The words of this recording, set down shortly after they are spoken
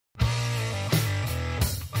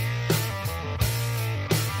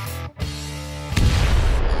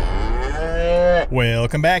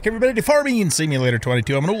Welcome back, everybody, to Farming Simulator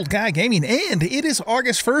 22. I'm an old guy gaming, and it is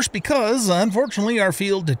August 1st because, unfortunately, our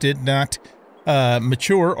field did not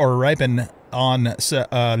mature or ripen on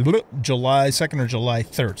July 2nd or July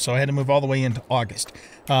 3rd, so I had to move all the way into August.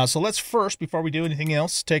 So let's first, before we do anything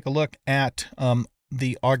else, take a look at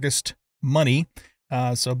the August money.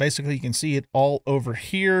 So basically, you can see it all over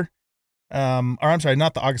here. Or I'm sorry,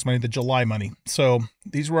 not the August money, the July money. So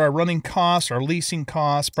these were our running costs, our leasing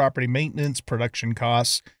costs, property maintenance, production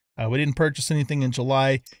costs. We didn't purchase anything in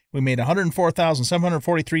July. We made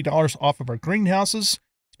 $104,743 off of our greenhouses.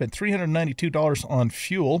 Spent $392 on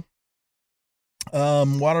fuel.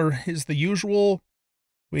 Water is the usual.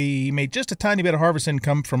 We made just a tiny bit of harvest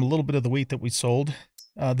income from a little bit of the wheat that we sold.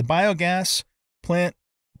 The biogas plant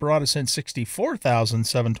brought us in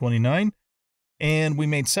 $64,729. And we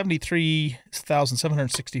made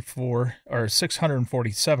 $73,764, or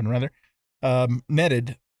 $647 rather,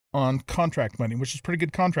 netted on contract money, which is pretty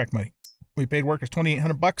good contract money. We paid workers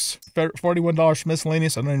 $2,800, $41 for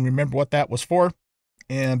miscellaneous. I don't even remember what that was for.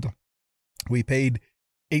 And we paid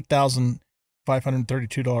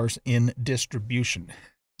 $8,532 in distribution.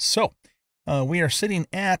 So we are sitting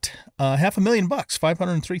at $500,000,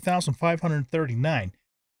 $503,539.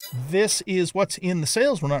 This is what's in the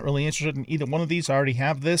sales. We're not really interested in either one of these. I already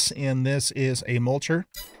have this, and this is a mulcher.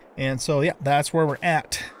 And so, yeah, that's where we're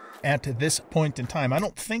at this point in time. I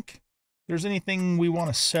don't think there's anything we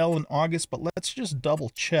want to sell in August, but let's just double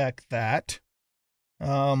check that.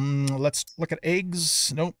 Let's look at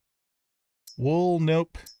eggs. Nope. Wool.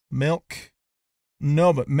 Nope. Milk.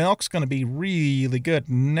 No, but milk's going to be really good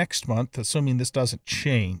next month, assuming this doesn't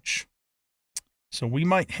change. So we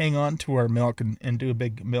might hang on to our milk and do a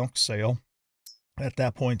big milk sale at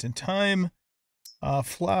that point in time.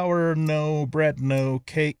 Flour, no. Bread, no.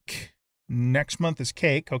 Cake. Next month is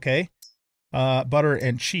cake, okay. Butter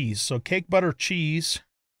and cheese. So cake, butter, cheese,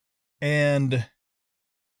 and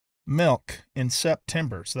milk in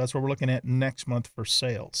September. So that's what we're looking at next month for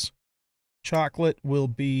sales. Chocolate will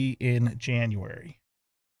be in January.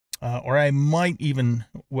 Or I might even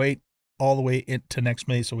wait all the way into next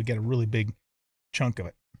May so we get a really big chunk of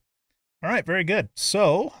it. All right, very good.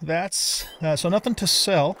 So that's so nothing to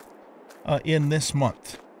sell in this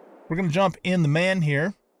month. We're going to jump in the man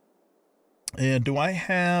here. And do I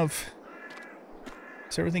have...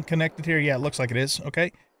 Is everything connected here? Yeah, it looks like it is.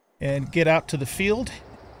 Okay. And get out to the field.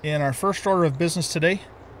 And our first order of business today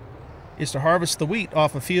is to harvest the wheat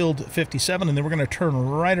off of field 57, and then we're going to turn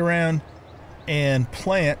right around and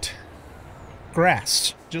plant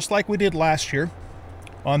grass, just like we did last year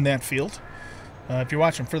on that field. If you're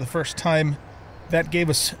watching for the first time, that gave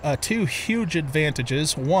us two huge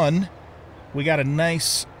advantages. One, we got a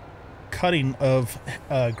nice cutting of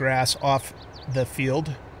grass off the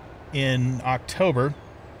field in October,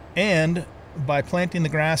 and by planting the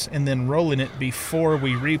grass and then rolling it before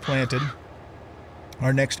we replanted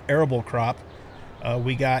our next arable crop,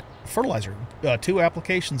 we got fertilizer, 2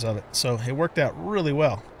 applications of it. So it worked out really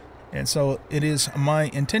well. And so it is my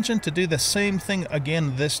intention to do the same thing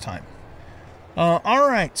again this time. All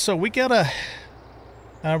right, so we gotta,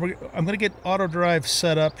 I'm going to get auto drive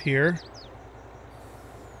set up here.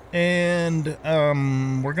 And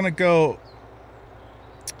we're going to go,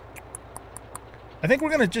 I think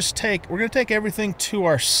we're going to take everything to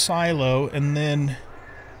our silo, and then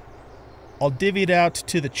I'll divvy it out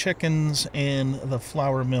to the chickens and the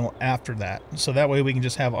flour mill after that. So that way we can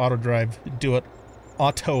just have auto drive do it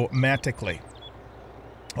automatically.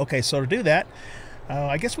 Okay, so to do that,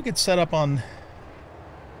 I guess we could set up on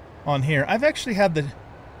here. I've actually had the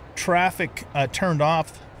traffic turned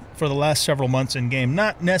off for the last several months in game.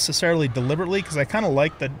 Not necessarily deliberately, because I kind of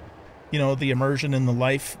like the, the immersion in the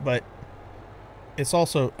life, but it's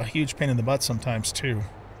also a huge pain in the butt sometimes too.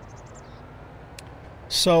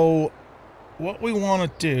 So what we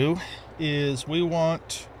want to do is we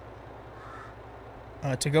want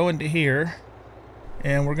to go into here,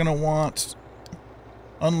 and we're going to want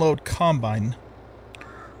unload combine.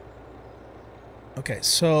 Okay,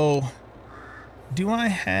 so do I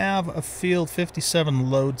have a field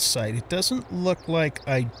 57 load site? It doesn't look like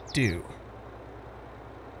I do.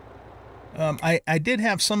 I did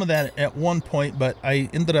have some of that at one point, but I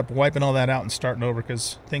ended up wiping all that out and starting over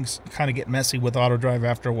because things kind of get messy with auto drive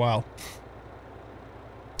after a while.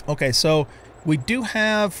 Okay, so we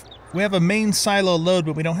have a main silo load,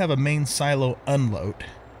 but we don't have a main silo unload.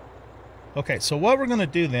 Okay, so what we're going to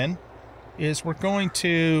do then is we're going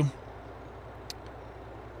to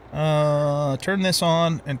turn this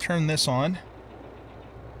on and turn this on,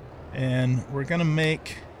 and we're going to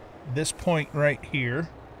make this point right here.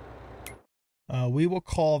 We will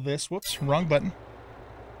call this, whoops, wrong button.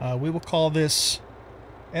 We will call this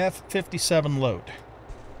F57 load.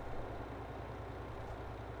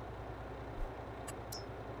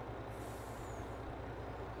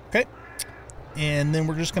 Okay. And then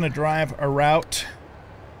we're just going to drive a route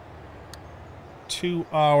to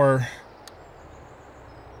our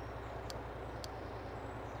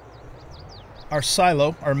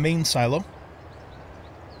silo, our main silo.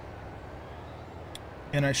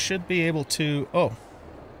 And I should be able to... Oh.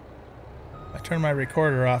 I turned my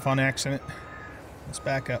recorder off on accident. Let's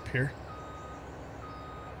back up here.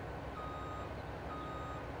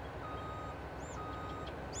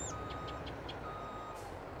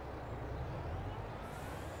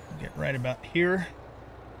 Get right about here.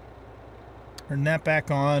 Turn that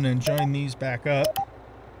back on and join these back up.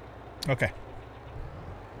 Okay.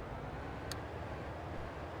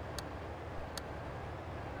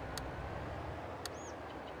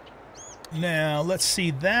 Now, let's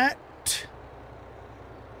see that.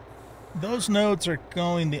 Those nodes are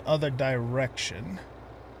going the other direction.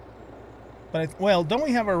 But, well, don't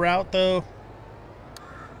we have a route, though,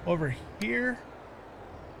 over here?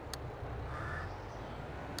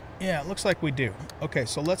 Yeah, it looks like we do. Okay,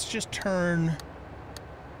 so let's just turn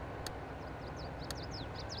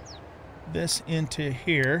this into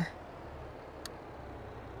here.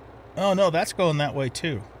 Oh, no, that's going that way,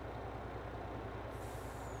 too.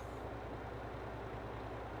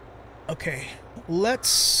 Okay, let's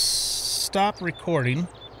stop recording.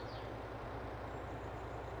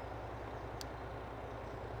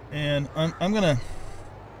 And I'm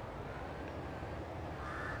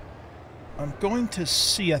going to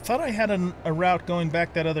see. I thought I had a route going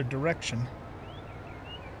back that other direction.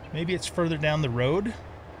 Maybe it's further down the road.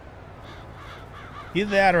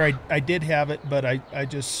 Either that or I did have it, but I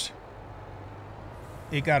just...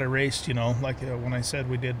 It got erased, you know, like when I said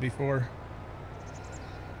we did before.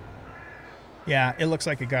 Yeah, it looks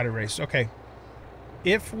like it got erased. Okay.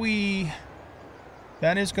 If we...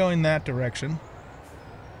 That is going that direction.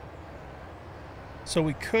 So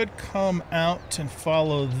we could come out and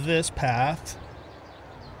follow this path.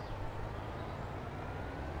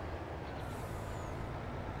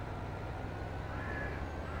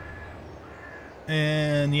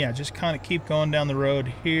 And yeah, just kind of keep going down the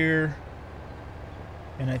road here.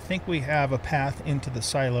 And I think we have a path into the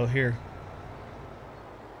silo here.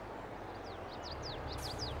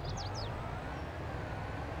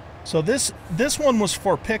 So this one was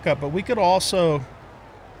for pickup, but we could also...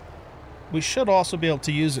 We should also be able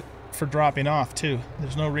to use it for dropping off, too.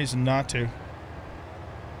 There's no reason not to.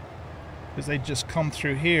 Because they just come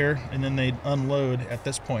through here, and then they'd unload at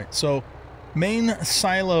this point. So, main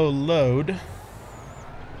silo load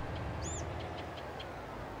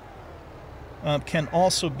can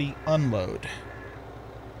also be unload.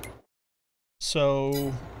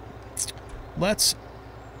 So, let's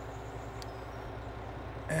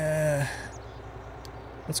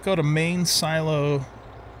go to main silo.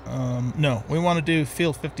 No, we want to do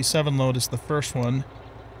field 57 load as the first one,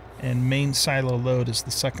 and main silo load is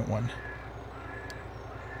the second one.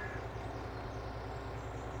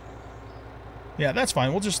 Yeah, that's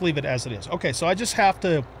fine. We'll just leave it as it is. Okay, so I just have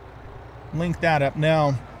to link that up.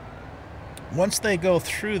 Now, once they go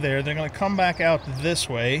through there, they're going to come back out this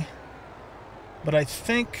way. But I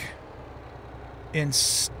think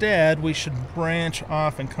instead we should branch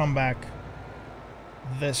off and come back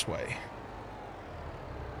this way.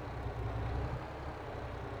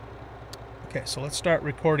 Okay, so let's start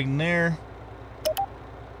recording there.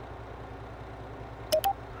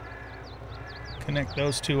 Connect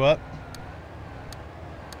those two up.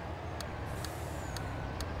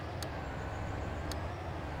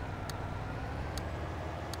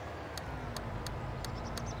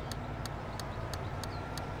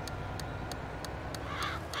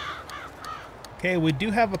 Okay, we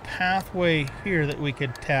do have a pathway here that we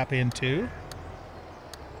could tap into.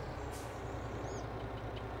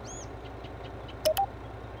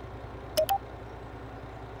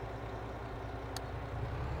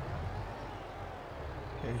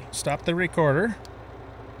 Stop the recorder.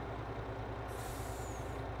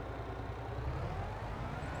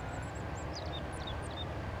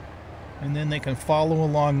 And then they can follow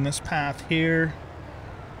along this path here.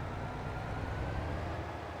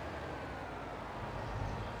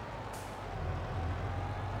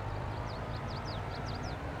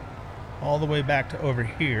 All the way back to over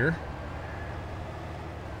here.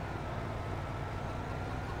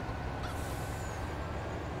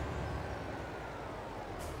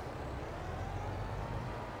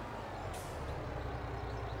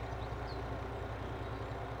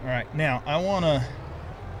 Alright, now I want to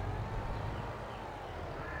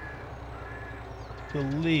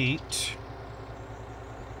delete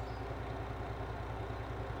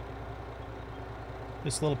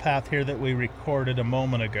this little path here that we recorded a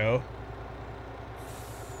moment ago.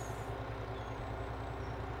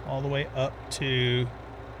 All the way up to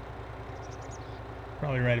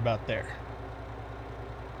probably right about there.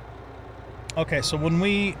 Okay, so when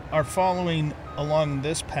we are following along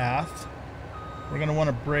this path, we're going to want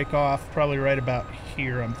to break off probably right about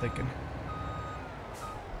here, I'm thinking.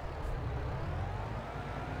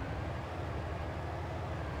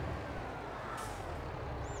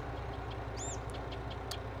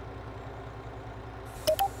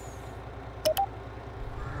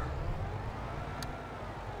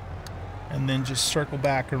 And then just circle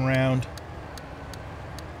back around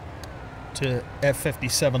to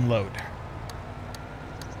F57 load.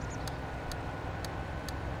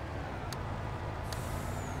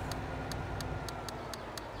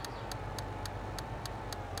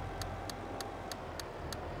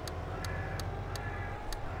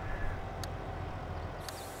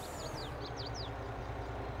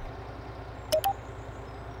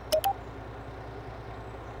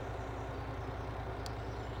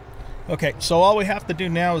 Okay, so all we have to do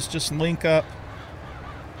now is just link up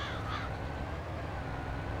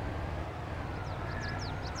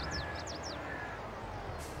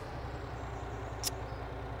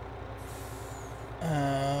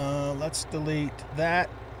let's delete that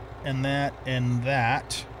and that and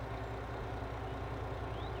that.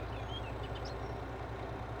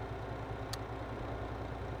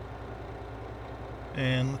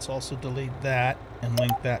 And let's also delete that and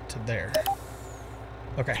link that to there.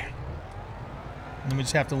 Okay. And then we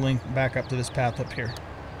just have to link back up to this path up here.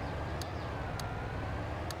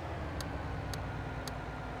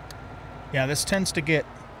 Yeah, this tends to get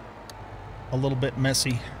a little bit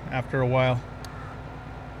messy after a while.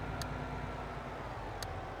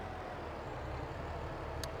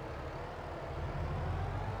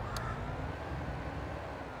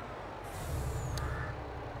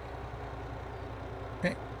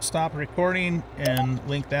 Okay, stop recording and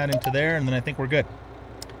link that into there, and then I think we're good.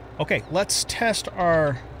 Okay, let's test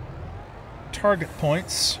our target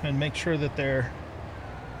points and make sure that they're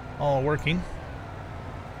all working.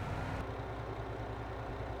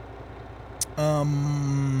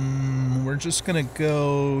 We're just gonna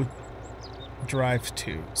go drive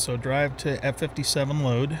to. So drive to F57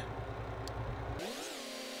 load.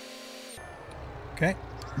 Okay,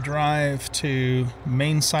 drive to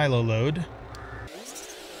main silo load.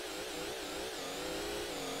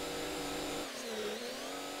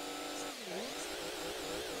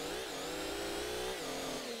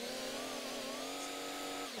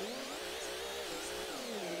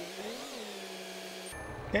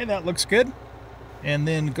 Okay, that looks good. And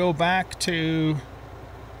then go back to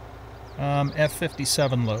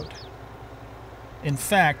F57 load. In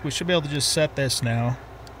fact, we should be able to just set this now.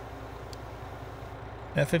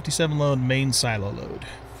 F57 load, main silo load.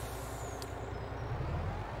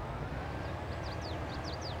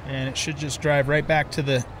 And it should just drive right back to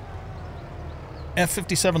the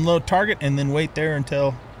F57 load target and then wait there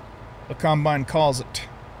until the combine calls it.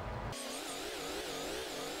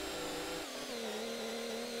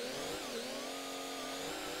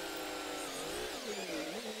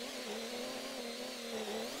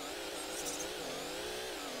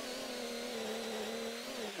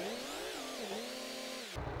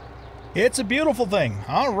 It's a beautiful thing.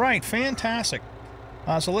 All right, fantastic.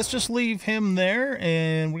 So let's just leave him there,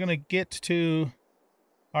 and we're going to get to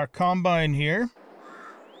our combine here.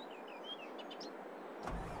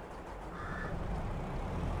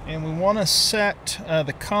 And we want to set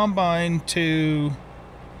the combine to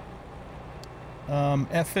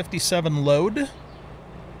F57 load.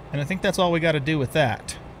 And I think that's all we got to do with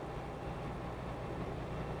that.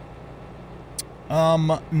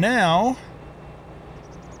 Now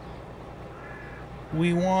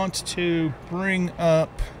we want to bring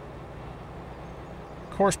up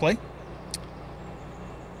courseplay,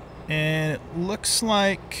 and it looks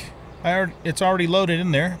like it's already loaded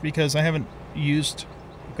in there because I haven't used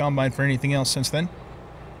the combine for anything else since then.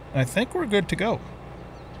 I think we're good to go.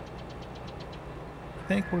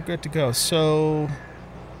 So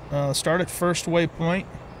start at first waypoint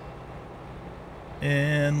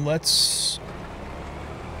and let's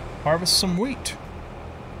harvest some wheat.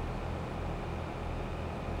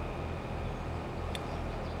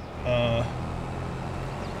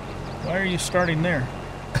 Why are you starting there?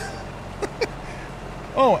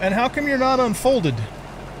 Oh, and how come you're not unfolded?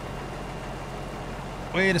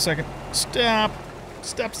 Wait a second. Stop.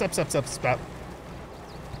 Stop.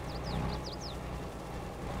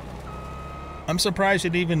 I'm surprised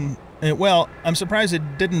it even... Well, I'm surprised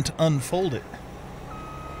it didn't unfold it.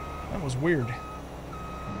 That was weird.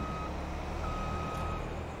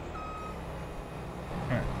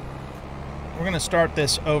 we're going to start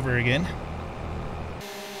this over again.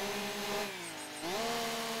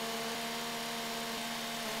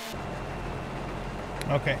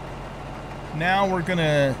 Okay. Now we're going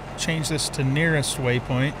to change this to nearest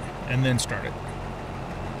waypoint and then start it.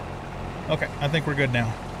 Okay, I think we're good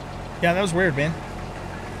now. Yeah, that was weird, man.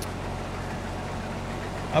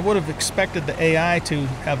 I would have expected the AI to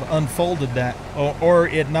have unfolded that, or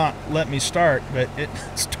it not let me start, but it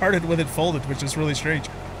started with it folded, which is really strange.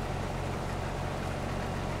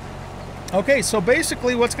 Okay, so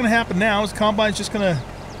basically what's going to happen now is the combine's just going to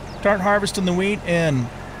start harvesting the wheat, and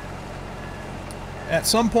at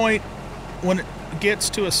some point when it gets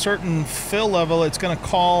to a certain fill level, it's going to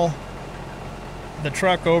call the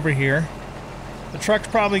truck over here. The truck's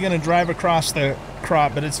probably going to drive across the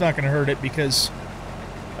crop, but it's not going to hurt it because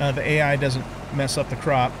the AI doesn't mess up the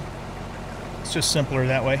crop. It's just simpler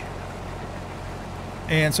that way.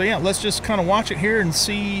 And so yeah, let's just kind of watch it here and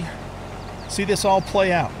see this all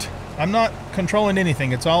play out. I'm not controlling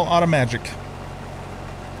anything. It's all automagic.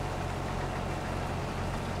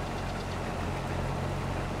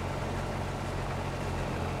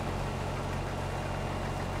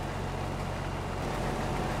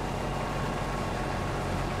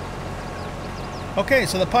 Okay,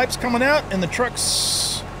 so the pipe's coming out and the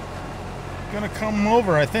truck's gonna come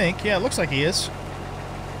over, I think. Yeah, it looks like he is.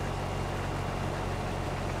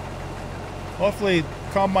 Hopefully,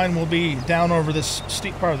 combine will be down over this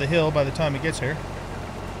steep part of the hill by the time it gets here.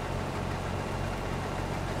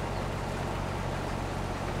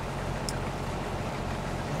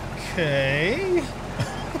 Okay.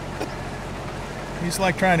 He's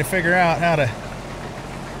like trying to figure out how to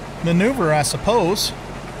maneuver, I suppose.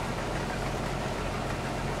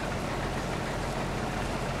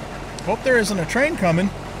 Hope there isn't a train coming.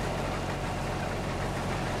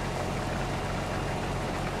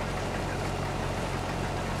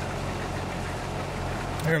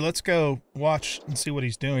 Here, let's go watch and see what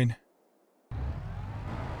he's doing.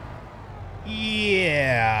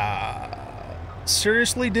 Yeah.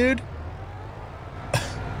 Seriously, dude?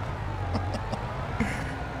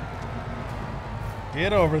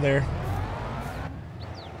 Get over there.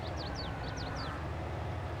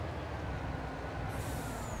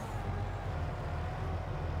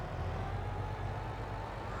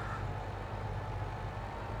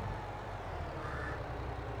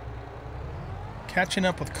 Catching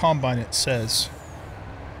up with combine, it says.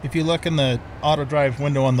 If you look in the auto drive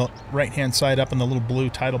window on the right hand side up in the little blue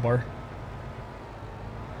title bar.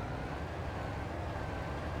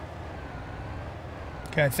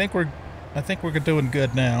 Okay, I think we're doing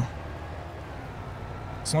good now.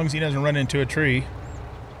 As long as he doesn't run into a tree.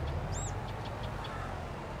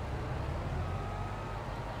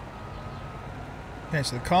 Okay,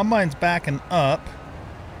 so the combine's backing up,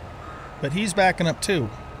 but he's backing up too.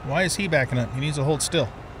 Why is he backing up? He needs to hold still.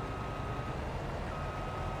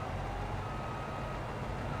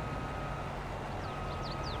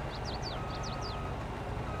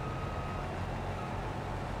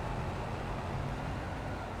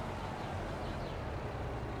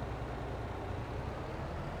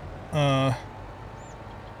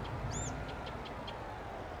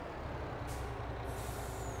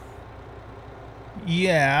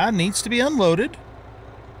 Yeah, needs to be unloaded.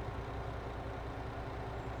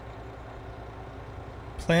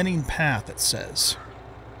 Planning path, it says.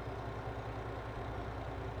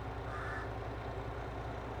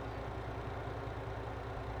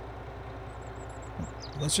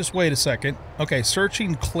 Let's just wait a second. Okay,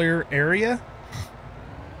 searching clear area.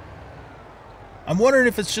 I'm wondering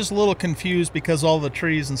if it's just a little confused because all the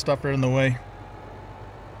trees and stuff are in the way.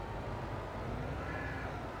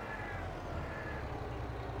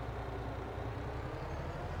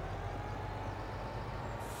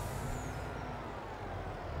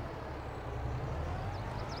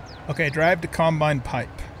 Okay, drive to combine pipe.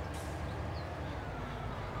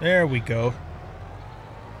 There we go.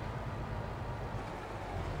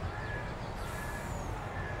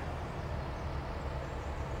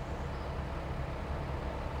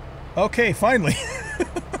 Okay, finally.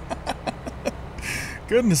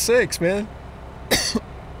 Goodness sakes, man.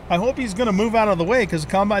 I hope he's going to move out of the way because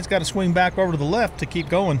the combine's got to swing back over to the left to keep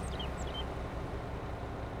going.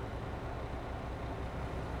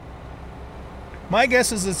 My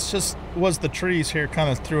guess is it's just was the trees here kind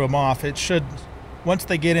of threw him off. It should, once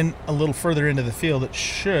they get in a little further into the field, it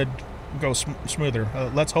should go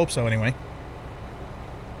smoother. Let's hope so anyway.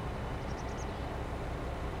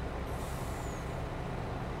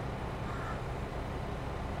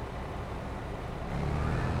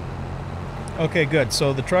 Okay, good.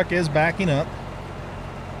 So the truck is backing up.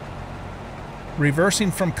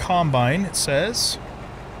 Reversing from combine, it says.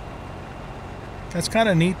 That's kind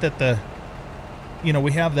of neat that the, you know,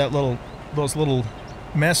 we have that those little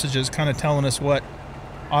messages kind of telling us what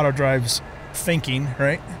auto drive's thinking,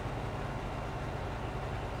 right?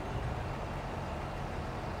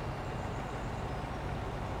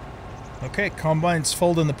 Okay, combine's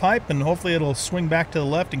folding the pipe, and hopefully it'll swing back to the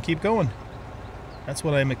left and keep going. That's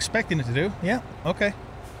what I'm expecting it to do. Yeah, okay.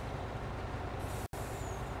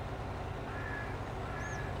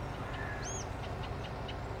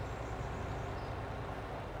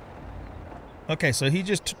 Okay, so he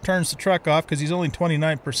just turns the truck off because he's only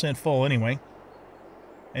 29% full anyway.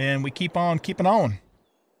 And we keep on keeping on.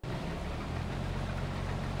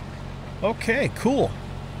 Okay, cool.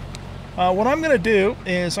 What I'm going to do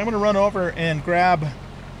is I'm going to run over and grab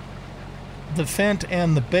the fent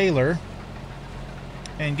and the baler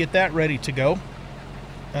and get that ready to go.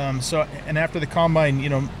 And after the combine, you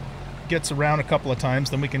know, gets around a couple of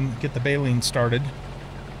times, then we can get the baling started.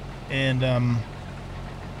 And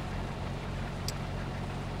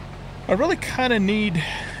I really kind of need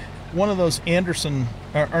one of those Anderson,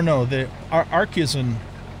 or no, the Arcuson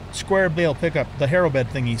square bale pickup, the harrow bed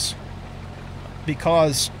thingies,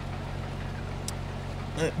 because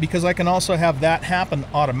I can also have that happen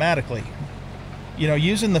automatically. You know,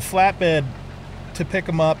 using the flatbed to pick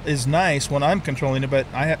them up is nice when I'm controlling it, but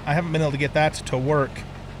I haven't been able to get that to work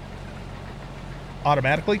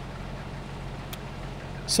automatically.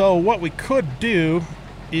 So what we could do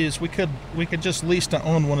is we could just lease to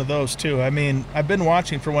own one of those too. I mean, I've been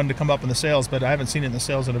watching for one to come up in the sales, but I haven't seen it in the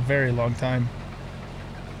sales in a very long time.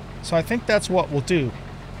 So I think that's what we'll do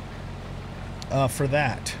for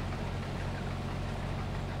that.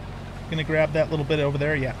 Gonna grab that little bit over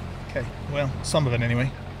there, yeah. Okay, well, some of it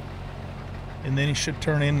anyway. And then he should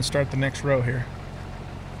turn in and start the next row here.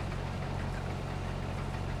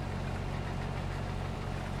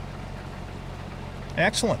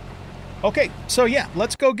 Excellent. Okay, so yeah,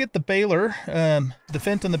 let's go get the baler, the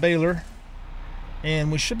fent and the baler,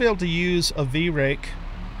 and we should be able to use a V-rake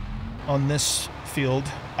on this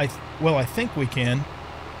field. Well, I think we can.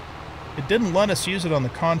 It didn't let us use it on the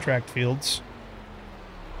contract fields.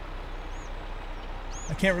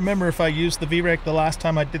 I can't remember if I used the V-rake the last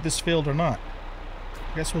time I did this field or not.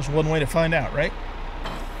 I guess there's one way to find out, right?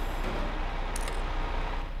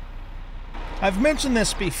 I've mentioned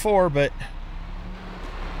this before, but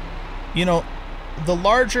you know, the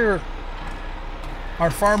larger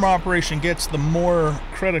our farm operation gets, the more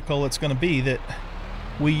critical it's going to be that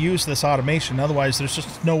we use this automation. Otherwise, there's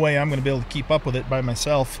just no way I'm going to be able to keep up with it by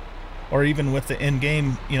myself, or even with the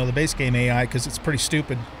in-game, you know, the base game AI, because it's pretty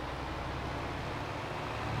stupid.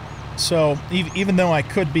 So even though I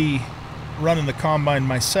could be running the combine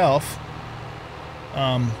myself,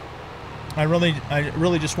 I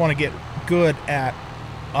really just want to get good at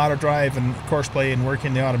auto drive and course play and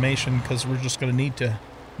working the automation, because we're just going to need to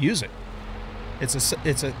use it. It's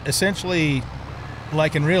essentially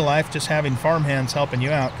like in real life, just having farm hands helping you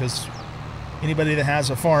out, because anybody that has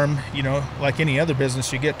a farm, you know, like any other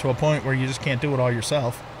business, you get to a point where you just can't do it all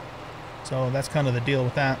yourself. So that's kind of the deal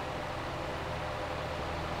with that.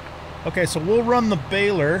 Okay, so we'll run the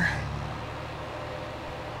baler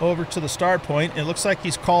over to the start point. It looks like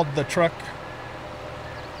he's called the truck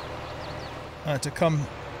to come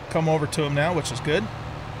over to him now, which is good.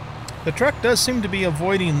 The truck does seem to be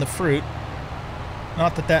avoiding the fruit.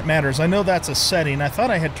 Not that that matters. I know that's a setting. I thought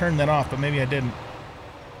I had turned that off, but maybe I didn't.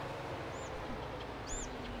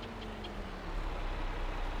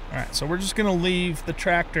 Alright, so we're just going to leave the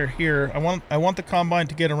tractor here. I want the combine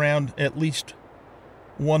to get around at least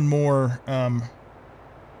one more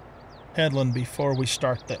headland before we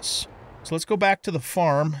start this. So let's go back to the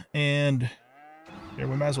farm, and here,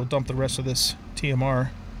 we might as well dump the rest of this TMR.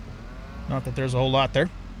 Not that there's a whole lot there.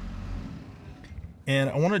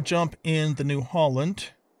 And I want to jump in the New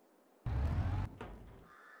Holland.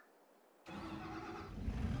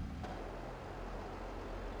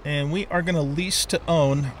 And we are going to lease to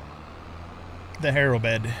own the harrow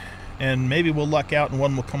bed. And maybe we'll luck out and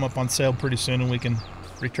one will come up on sale pretty soon and we can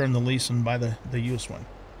return the lease and buy the used one.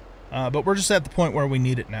 But we're just at the point where we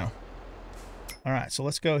need it now. Alright, so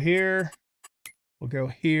let's go here. We'll go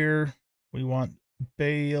here. We want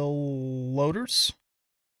bale loaders.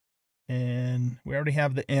 And we already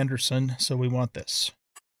have the Anderson, so we want this.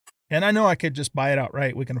 And I know I could just buy it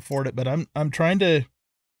outright. We can afford it, but I'm trying to,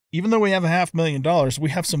 even though we have $500,000, we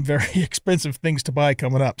have some very expensive things to buy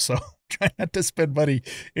coming up. So try not to spend money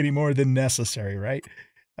any more than necessary, right?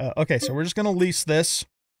 Okay, so we're just going to lease this.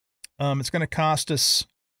 It's going to cost us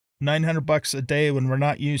 $900 a day when we're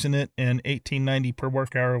not using it, and $18.90 per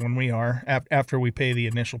work hour when we are, after we pay the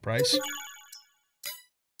initial price.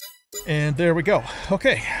 And there we go.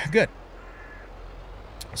 Okay, good.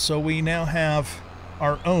 So we now have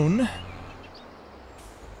our own,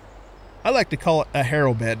 I like to call it a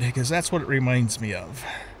harrow bed because that's what it reminds me of.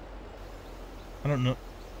 I don't know.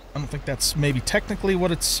 I don't think that's maybe technically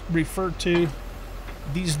what it's referred to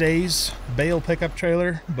these days, bale pickup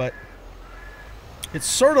trailer, but it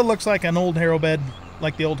sort of looks like an old harrow bed,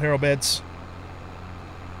 like the old harrow beds.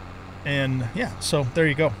 And yeah, so there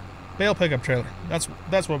you go. Bale pickup trailer. That's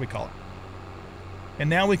what we call it. And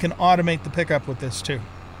now we can automate the pickup with this too.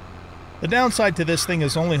 The downside to this thing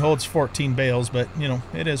is only holds 14 bales, but you know,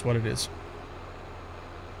 it is what it is.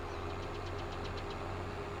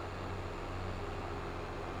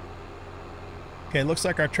 Okay, looks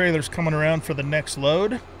like our trailer's coming around for the next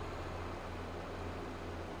load.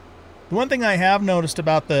 The one thing I have noticed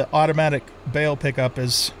about the automatic bale pickup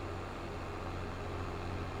is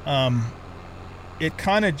it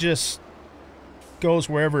kind of just goes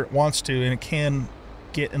wherever it wants to, and it can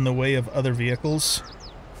get in the way of other vehicles.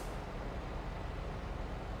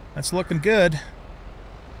 That's looking good.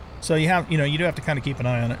 So you do have to kind of keep an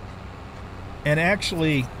eye on it. And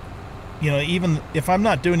actually, you know, even if I'm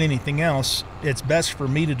not doing anything else, it's best for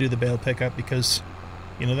me to do the bale pickup because,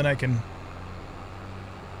 you know, then I can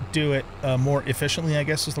do it more efficiently, I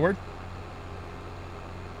guess is the word.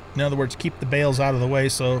 In other words, keep the bales out of the way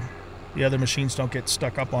so the other machines don't get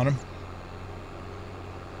stuck up on them.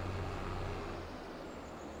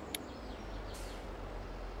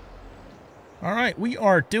 All right, we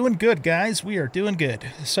are doing good, guys. We are doing good.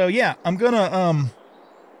 So yeah, I'm gonna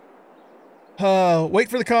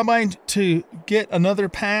wait for the combine to get another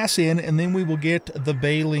pass in, and then we will get the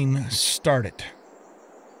baling started.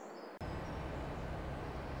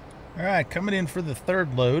 All right, coming in for the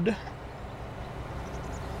third load.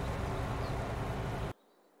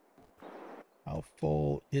 How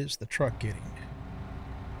full is the truck getting?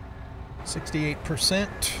 68%.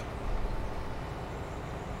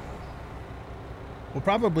 We'll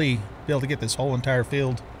probably be able to get this whole entire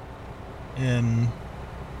field in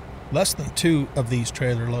less than 2 of these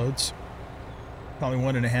trailer loads. Probably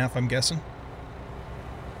 1.5, I'm guessing.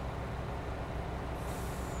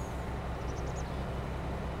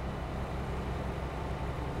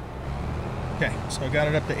 Okay, so I got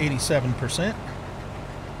it up to 87%.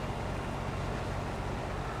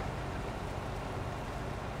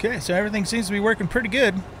 Okay, so everything seems to be working pretty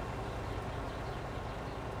good.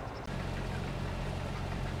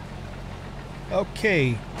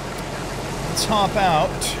 Okay, let's hop out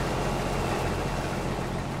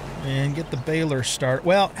and get the baler start.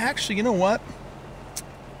 Well, actually, you know what?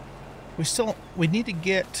 We need to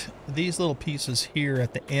get these little pieces here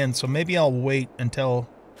at the end, so maybe I'll wait until...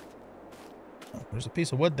 Oh, there's a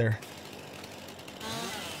piece of wood there.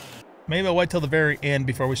 Maybe I'll wait till the very end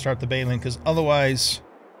before we start the baling, because otherwise...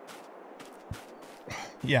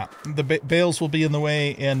 Yeah, the bales will be in the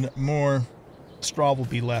way and more straw will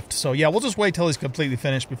be left. So yeah, we'll just wait till he's completely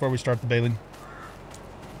finished before we start the baling.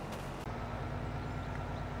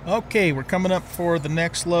 Okay, we're coming up for the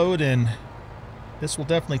next load, and this will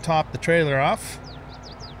definitely top the trailer off.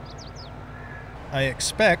 I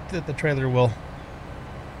expect that the trailer will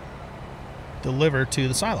deliver to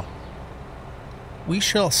the silo. We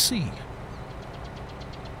shall see.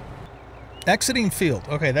 Exiting field.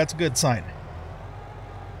 Okay, that's a good sign.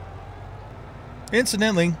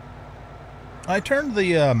 Incidentally, I turned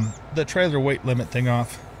the trailer weight limit thing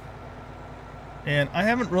off, and I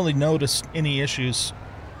haven't really noticed any issues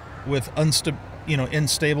with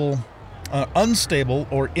unstable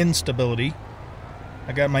or instability.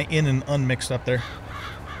 I got my in and un mixed up there.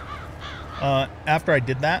 After I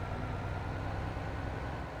did that,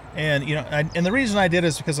 and and the reason I did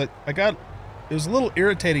is because it was a little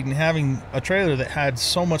irritating having a trailer that had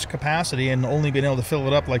so much capacity and only being able to fill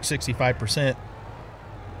it up like 65%.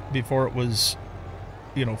 Before it was,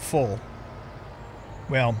 full.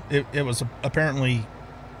 Well, it was apparently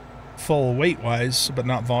full weight-wise, but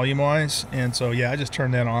not volume-wise, and so, yeah, I just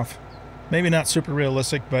turned that off. Maybe not super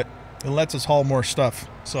realistic, but it lets us haul more stuff,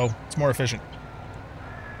 so it's more efficient.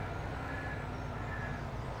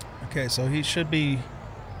 Okay, so he should be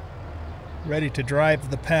ready to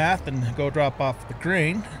drive the path and go drop off the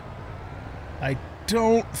grain. I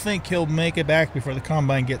don't think he'll make it back before the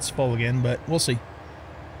combine gets full again, but we'll see.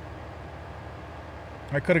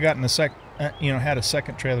 I could have gotten had a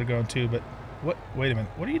second trailer going too, but what? Wait a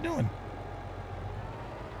minute. What are you doing?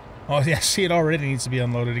 Oh, yeah, see, it already needs to be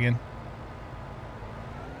unloaded again.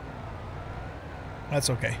 That's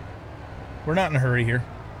okay. We're not in a hurry here.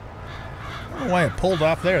 I don't know why it pulled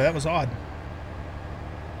off there. That was odd.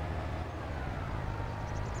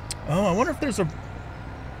 Oh, I wonder if there's a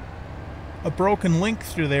broken link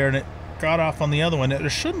through there and it got off on the other one. There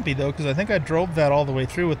shouldn't be, though, because I think I drove that all the way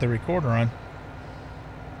through with the recorder on.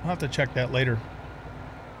 I'll have to check that later.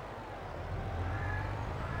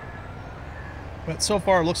 But so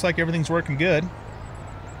far, it looks like everything's working good.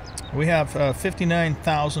 We have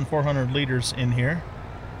 59,400 liters in here.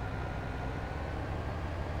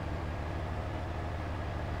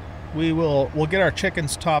 We'll get our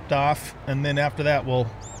chickens topped off, and then after that we'll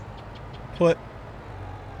put,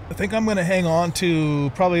 I think I'm going to hang on to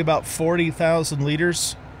probably about 40,000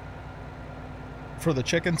 liters for the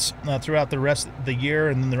chickens throughout the rest of the year,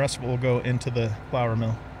 and then the rest of it will go into the flour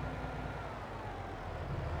mill.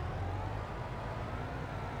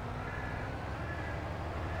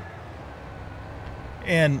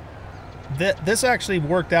 And this actually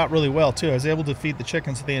worked out really well too. I was able to feed the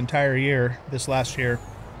chickens the entire year this last year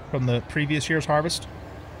from the previous year's harvest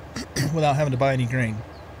without having to buy any grain.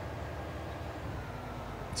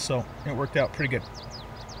 So it worked out pretty good.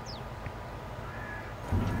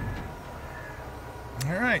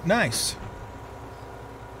 All right, nice.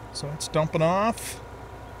 So it's dumping off.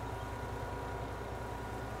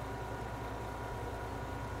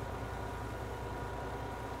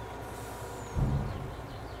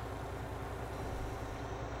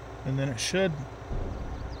 And then it should,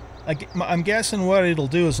 I'm guessing what it'll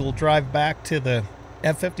do is it'll drive back to the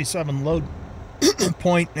F57 load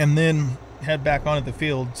point and then head back onto the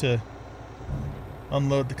field to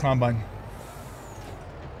unload the combine.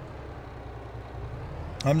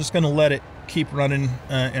 I'm just going to let it keep running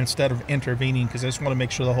instead of intervening, because I just want to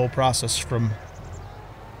make sure the whole process from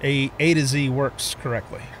A to Z works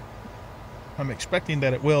correctly. I'm expecting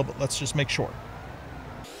that it will, but let's just make sure.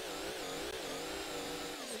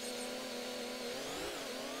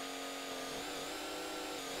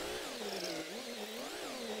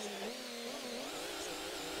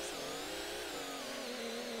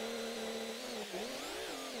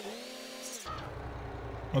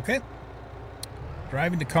 Okay,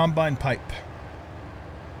 driving to combine pipe.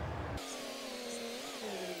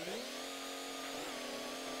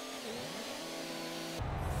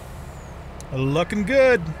 Looking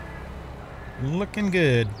good. Looking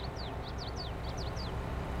good.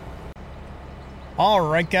 All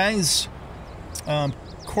right, guys.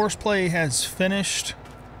 Course play has finished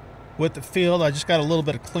with the field. I just got a little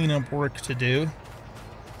bit of cleanup work to do.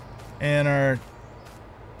 And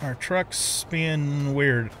our truck's being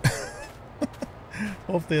weird.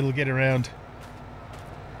 Hopefully it'll get around.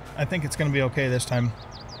 I think it's going to be okay this time.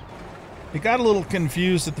 It got a little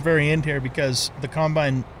confused at the very end here because the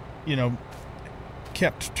combine, you know,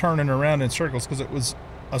 kept turning around in circles because it was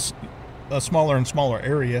a smaller and smaller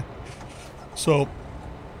area. So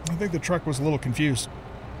I think the truck was a little confused.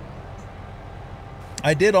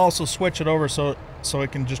 I did also switch it over so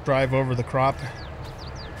it can just drive over the crop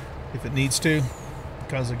if it needs to,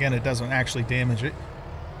 because again, it doesn't actually damage it.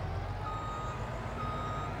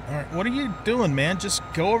 All right, what are you doing, man? Just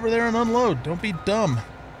go over there and unload. Don't be dumb.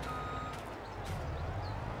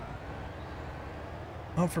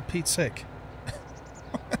 Oh, for Pete's sake.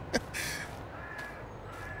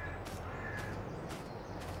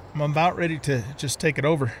 I'm about ready to just take it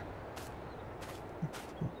over.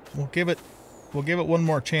 We'll give it one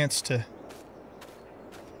more chance to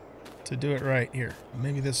do it right here.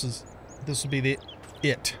 Maybe this will be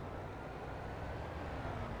it.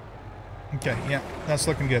 Okay, yeah, that's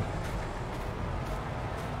looking good.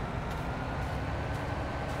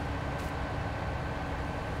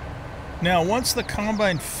 Now, once the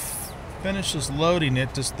combine finishes loading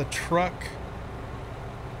it, does the truck...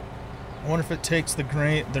 I wonder if it takes the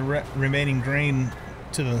grain, remaining grain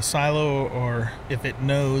to the silo, or if it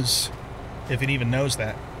even knows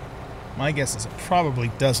that. My guess is it probably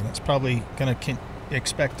doesn't. It's probably going to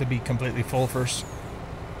expect to be completely full first.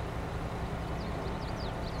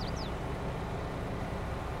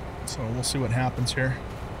 So we'll see what happens here.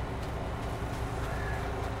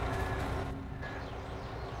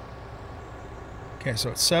 Okay,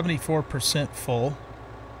 so it's 74% full.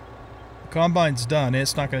 The combine's done.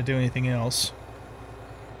 It's not going to do anything else.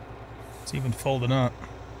 It's even folding up.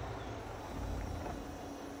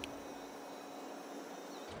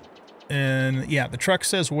 And yeah, the truck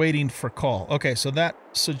says waiting for call. Okay, so that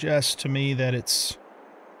suggests to me that it's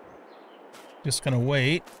just going to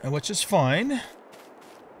wait, which is fine.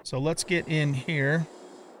 So let's get in here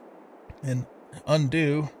and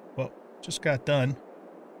undo what just got done.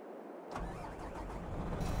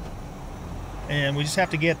 And we just have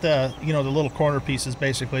to get the, you know, the little corner pieces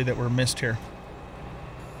basically that were missed here.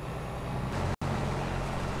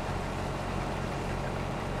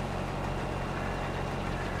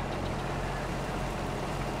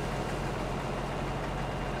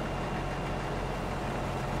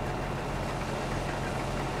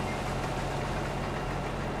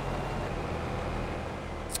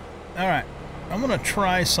 All right, I'm gonna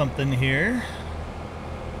try something here.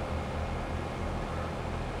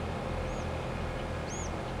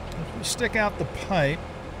 If we stick out the pipe,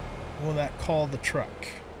 will that call the truck?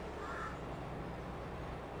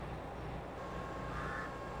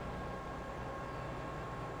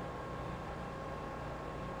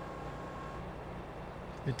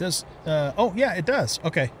 It does. Oh, yeah, it does.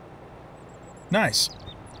 Okay. Nice.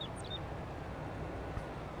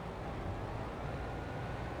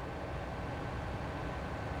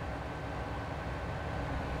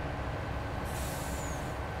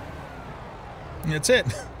 That's it.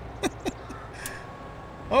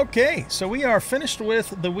 Okay, so we are finished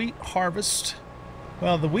with the wheat harvest.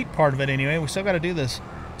 Well, the wheat part of it anyway. We still got to do this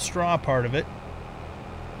straw part of it.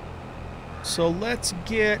 So let's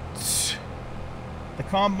get the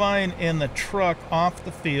combine and the truck off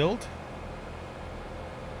the field.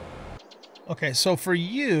 Okay, so for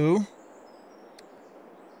you,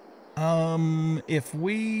 if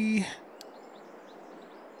we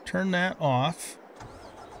turn that off,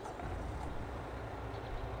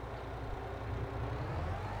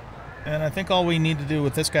 and I think all we need to do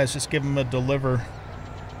with this guy is just give him a deliver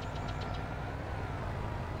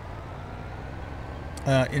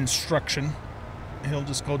instruction. He'll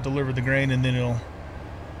just go deliver the grain, and then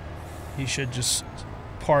he should just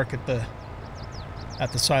park at the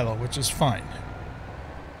silo, which is fine.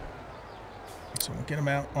 So we'll get him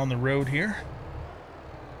out on the road here.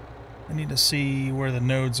 I need to see where the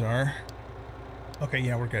nodes are. Okay,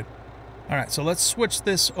 yeah, we're good. All right, so let's switch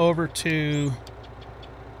this over to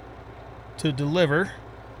deliver,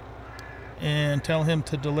 and tell him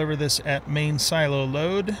to deliver this at main silo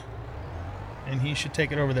load, and he should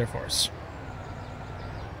take it over there for us.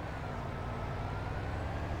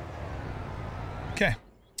 Okay,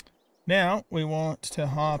 now we want to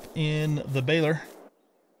hop in the baler.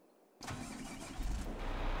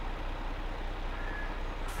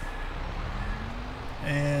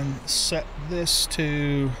 And set this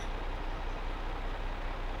to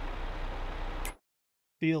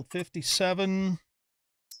field 57.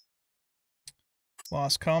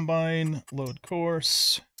 Lost combine, load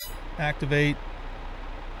course, activate,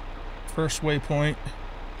 first waypoint,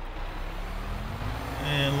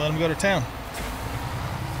 and let him go to town.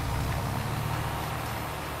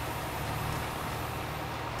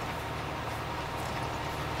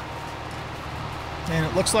 And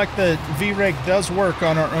it looks like the V-rig does work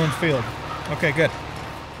on our own field. Okay, good.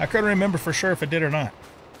 I couldn't remember for sure if it did or not.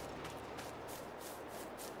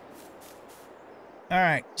 All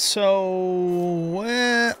right, so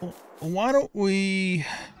why don't we...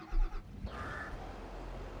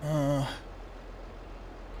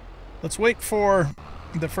 let's wait for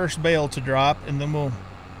the first bale to drop, and then we'll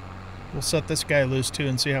set this guy loose too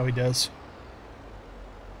and see how he does.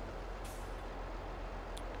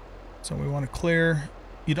 So we want to clear.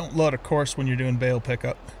 You don't load a course when you're doing bale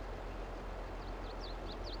pickup.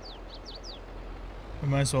 We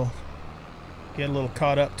might as well get a little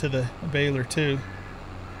caught up to the baler too.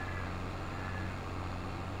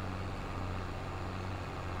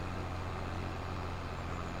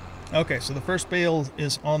 Okay, so the first bale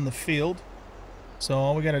is on the field. So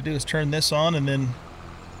all we got to do is turn this on, and then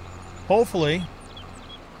hopefully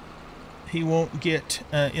he won't get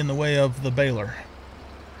in the way of the baler.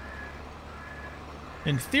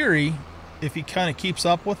 In theory, if he kind of keeps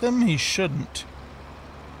up with them, he shouldn't.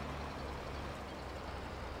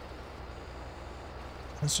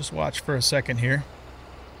 Let's just watch for a second here.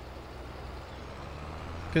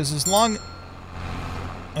 Because as long...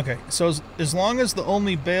 Okay, so as long as the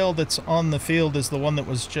only bale that's on the field is the one that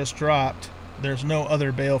was just dropped, there's no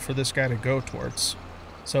other bale for this guy to go towards.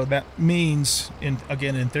 So that means,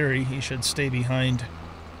 again, in theory, he should stay behind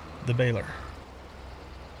the baler.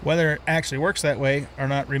 Whether it actually works that way or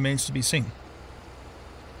not remains to be seen.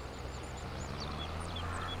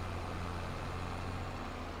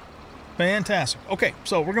 Fantastic. Okay,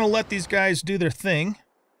 so we're going to let these guys do their thing.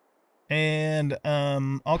 And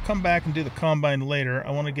I'll come back and do the combine later.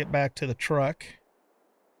 I want to get back to the truck.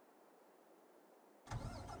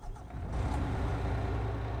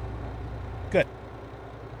 Good.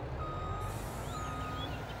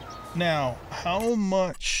 Now, how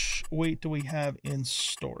much weight do we have in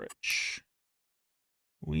storage?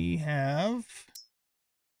 We have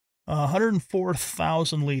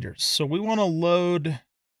 104,000 liters. So we want to load...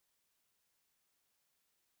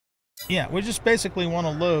 Yeah, we just basically want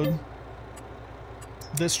to load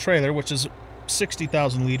this trailer, which is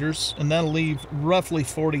 60,000 liters, and that'll leave roughly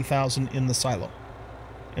 40,000 in the silo.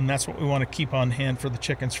 And that's what we want to keep on hand for the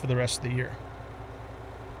chickens for the rest of the year.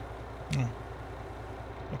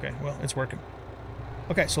 Okay, well, it's working.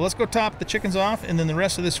 Okay, so let's go top the chickens off, and then the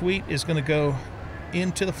rest of this wheat is going to go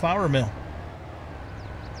into the flour mill.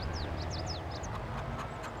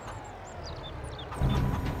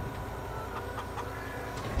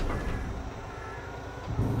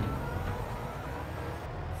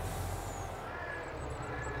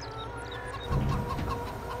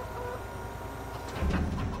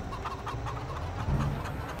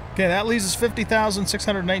 Okay, that leaves us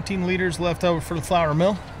 50,619 liters left over for the flour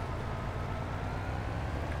mill.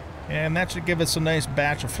 And that should give us a nice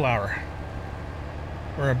batch of flour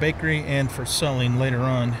for our bakery and for selling later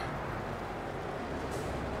on.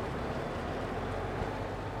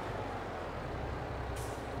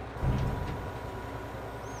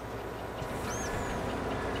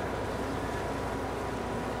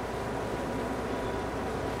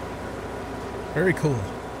 Very cool.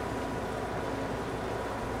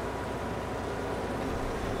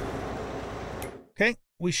 Okay,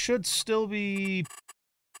 we should still be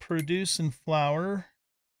producing flour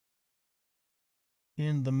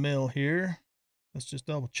in the mill here. Let's just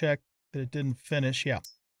double check that it didn't finish. Yeah.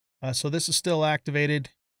 So this is still activated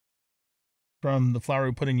from the flour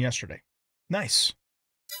we put in yesterday. Nice.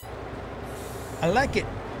 I like it.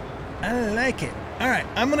 I like it. All right,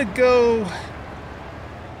 I'm going to go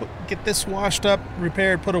get this washed up,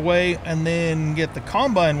 repaired, put away, and then get the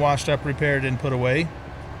combine washed up, repaired, and put away.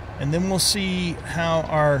 And then we'll see how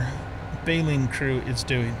our baling crew is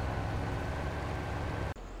doing.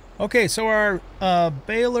 Okay, so our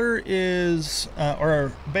baler is, or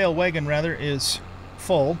our bale wagon rather, is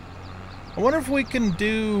full. I wonder if we can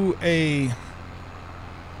do a,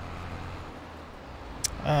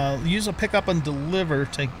 use a pick up and deliver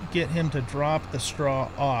to get him to drop the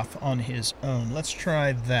straw off on his own. Let's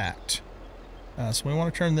try that. So we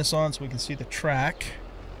want to turn this on so we can see the track.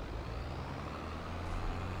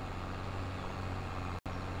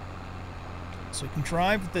 So we can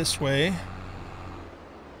drive this way.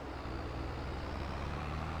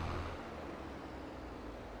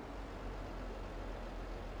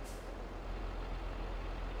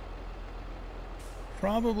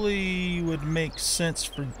 Probably would make sense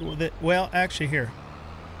for, well, actually here.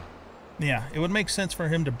 Yeah, it would make sense for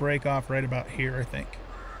him to break off right about here, I think.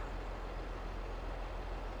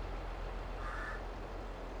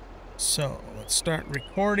 So let's start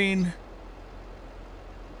recording.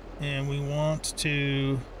 And we want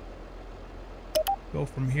to go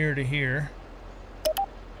from here to here.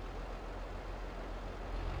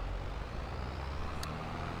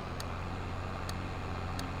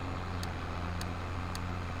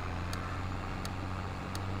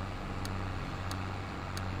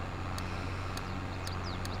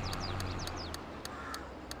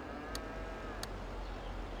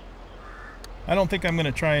 I don't think I'm going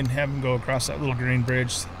to try and have him go across that little green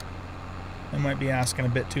bridge. I might be asking a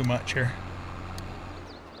bit too much here.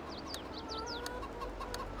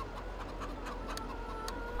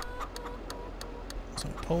 So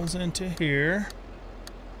it pulls into here.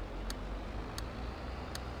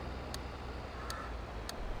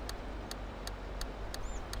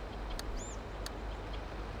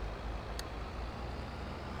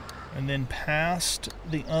 And then past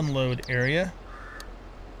the unload area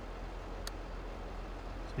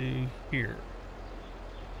to here.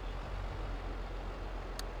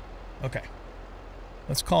 Okay,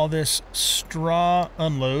 let's call this straw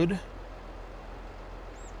unload.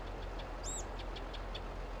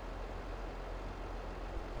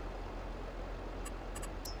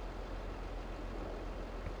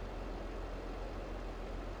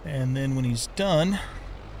 And then when he's done,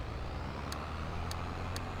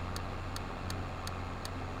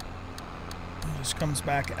 he just comes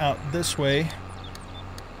back out this way.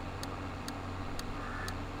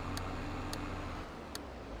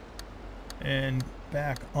 And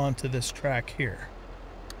back onto this track here.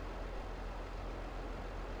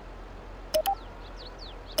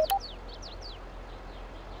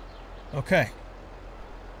 Okay.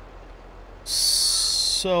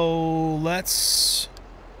 So let's...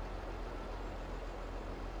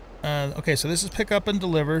 okay, so this is pick up and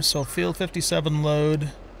deliver. So field 57 load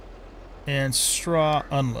and straw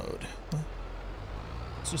unload.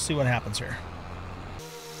 Let's just see what happens here.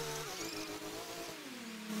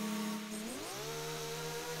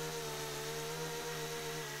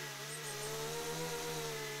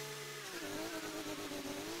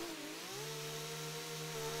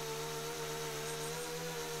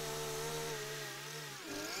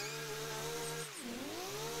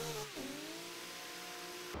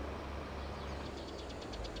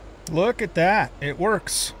 Look at that. It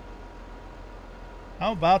works.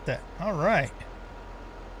 How about that? All right.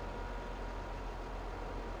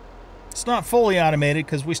 It's not fully automated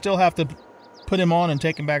because we still have to put him on and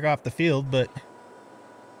take him back off the field, but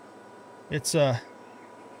it's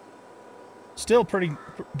still pretty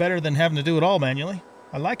better than having to do it all manually.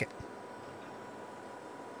 I like it.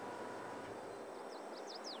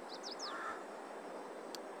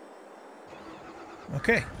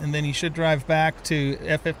 Okay, and then he should drive back to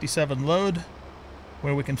F57 load,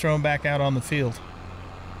 where we can throw him back out on the field.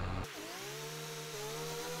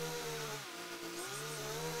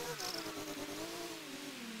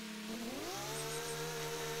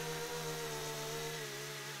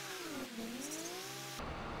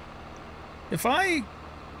 If I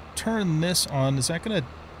turn this on, is that going to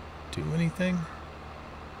do anything?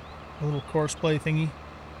 A little course play thingy?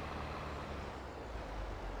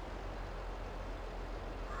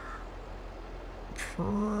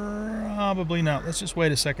 Probably not. Let's just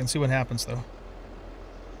wait a second, see what happens though.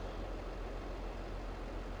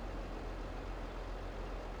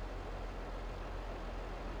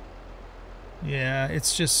 Yeah,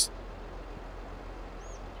 it's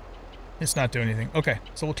not doing anything. Okay,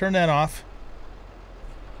 so we'll turn that off.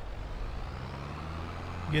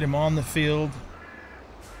 Get him on the field.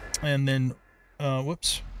 And then,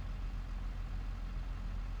 whoops.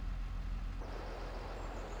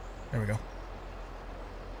 There we go.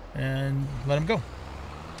 And let him go.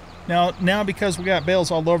 Now because we got bales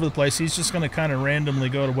all over the place, he's just going to kind of randomly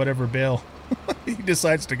go to whatever bale he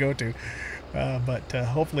decides to go to. But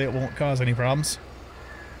hopefully it won't cause any problems.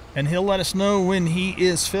 And he'll let us know when he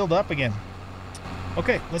is filled up again.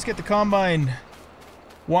 Okay, let's get the combine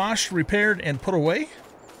washed, repaired, and put away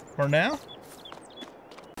for now.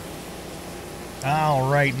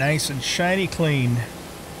 All right, nice and shiny clean.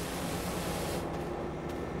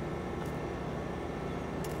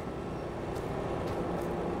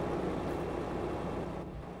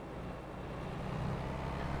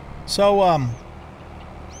 So,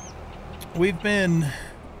 we've been...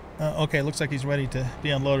 okay, looks like he's ready to be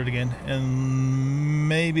unloaded again. And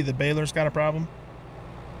maybe the baler's got a problem.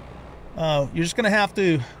 You're just going to have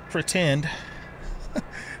to pretend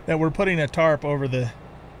that we're putting a tarp over the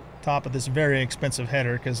top of this very expensive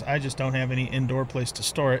header, because I just don't have any indoor place to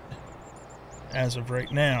store it as of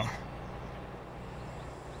right now.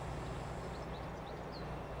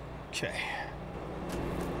 Okay.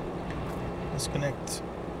 Let's connect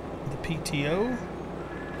the PTO.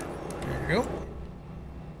 There we go.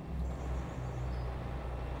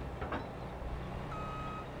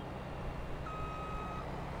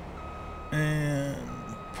 And,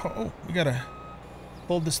 oh, we gotta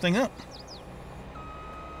fold this thing up.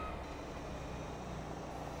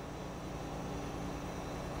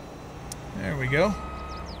 There we go.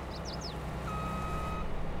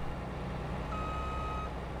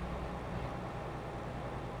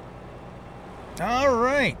 All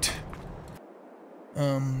right.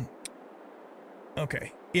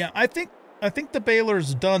 Okay. Yeah, I think the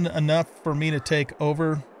baler's done enough for me to take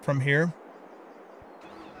over from here.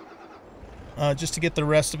 Just to get the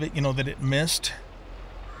rest of it, you know, that it missed.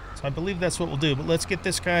 So I believe that's what we'll do. But let's get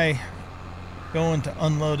this guy going to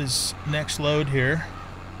unload his next load here.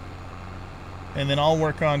 And then I'll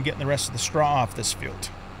work on getting the rest of the straw off this field.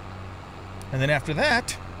 And then after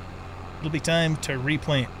that, it'll be time to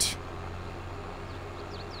replant.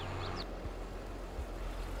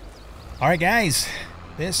 All right, guys.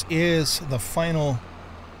 This is the final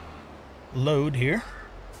load here.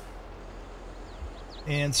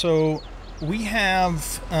 And so we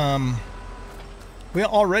have, we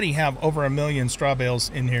already have over 1 million straw bales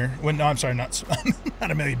in here. Well, no, I'm sorry, not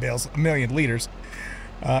 1 million bales, 1 million liters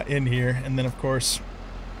in here. And then, of course,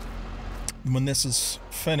 when this is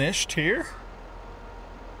finished here,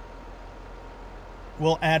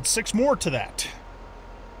 we'll add 6 more to that.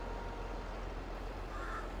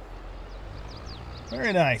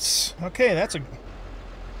 Very nice. Okay, that's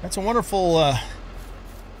a wonderful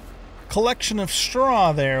collection of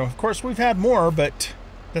straw there. Of course, we've had more, but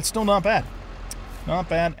that's still not bad. Not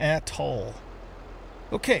bad at all.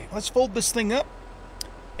 Okay, let's fold this thing up.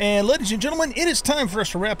 And ladies and gentlemen, it is time for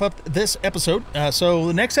us to wrap up this episode. So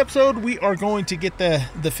the next episode, we are going to get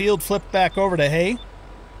the field flipped back over to hay.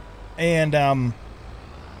 And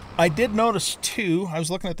I did notice too, I was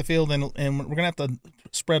looking at the field, and we're going to have to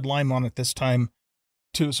spread lime on it this time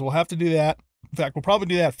too. So we'll have to do that. In fact, we'll probably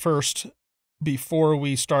do that first before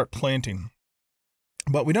we start planting.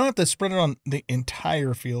 But we don't have to spread it on the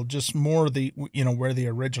entire field, just more the, you know, where the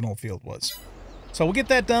original field was. So we'll get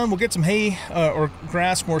that done. We'll get some hay or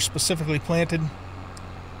grass more specifically planted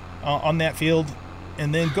on that field,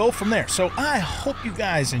 and then go from there. So I hope you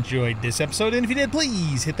guys enjoyed this episode, and if you did,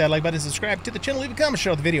 please hit that like button, subscribe to the channel, leave a comment,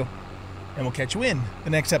 share the video, and we'll catch you in the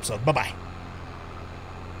next episode. Bye-bye.